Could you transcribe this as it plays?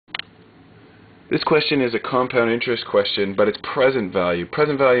This question is a compound interest question, but it's present value.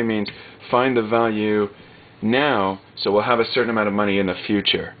 Present value means find the value now, so we'll have a certain amount of money in the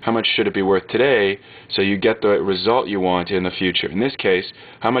future. How much should it be worth today so you get the result you want in the future? In this case,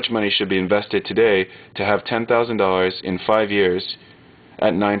 how much money should be invested today to have $10,000 in 5 years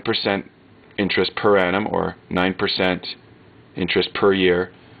at 9% interest per annum, or 9% interest per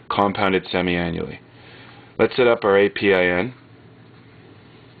year, compounded semi-annually? Let's set up our APIN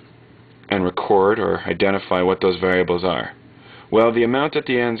and record or identify what those variables are. Well, the amount at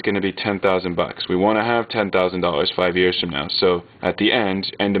the end is going to be $10,000. We want to have $10,000 5 years from now. So at the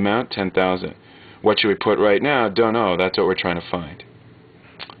end amount, $10,000. What should we put right now? Don't know. That's what we're trying to find.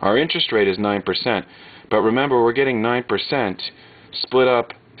 Our interest rate is 9%. But remember, we're getting 9% split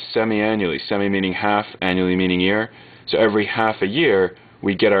up semi-annually. Semi meaning half, annually meaning year. So every half a year,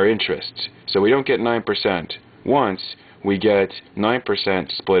 we get our interest. So we don't get 9% once. We get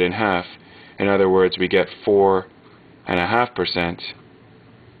 9% split in half. In other words, we get 4.5%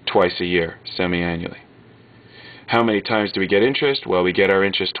 twice a year, semi-annually. How many times do we get interest? Well, we get our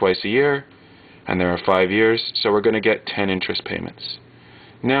interest twice a year, and there are 5 years, so we're going to get 10 interest payments.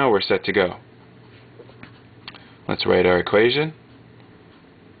 Now we're set to go. Let's write our equation.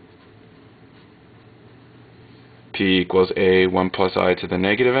 P equals A 1 plus I to the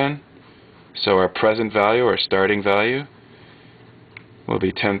negative n. So our present value, or starting value, will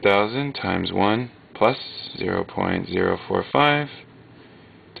be 10,000 times 1 plus 0.045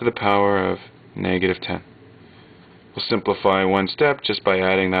 to the power of negative 10. We'll simplify one step just by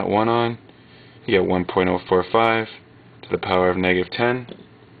adding that 1 on. You get 1.045 to the power of negative 10.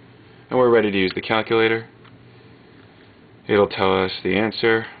 And we're ready to use the calculator. It'll tell us the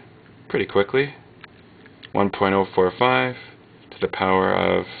answer pretty quickly. 1.045 to the power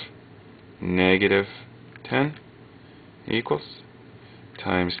of negative 10 equals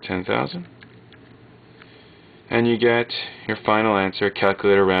times 10,000. And you get your final answer,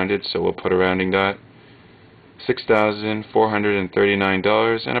 calculator rounded, so we'll put a rounding dot,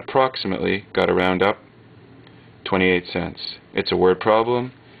 $6,439, and approximately, got to round up, 28 cents. It's a word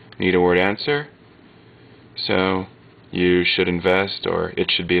problem, need a word answer, so you should invest, or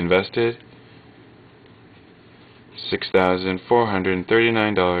it should be invested,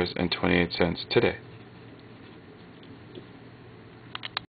 $6,439.28 today.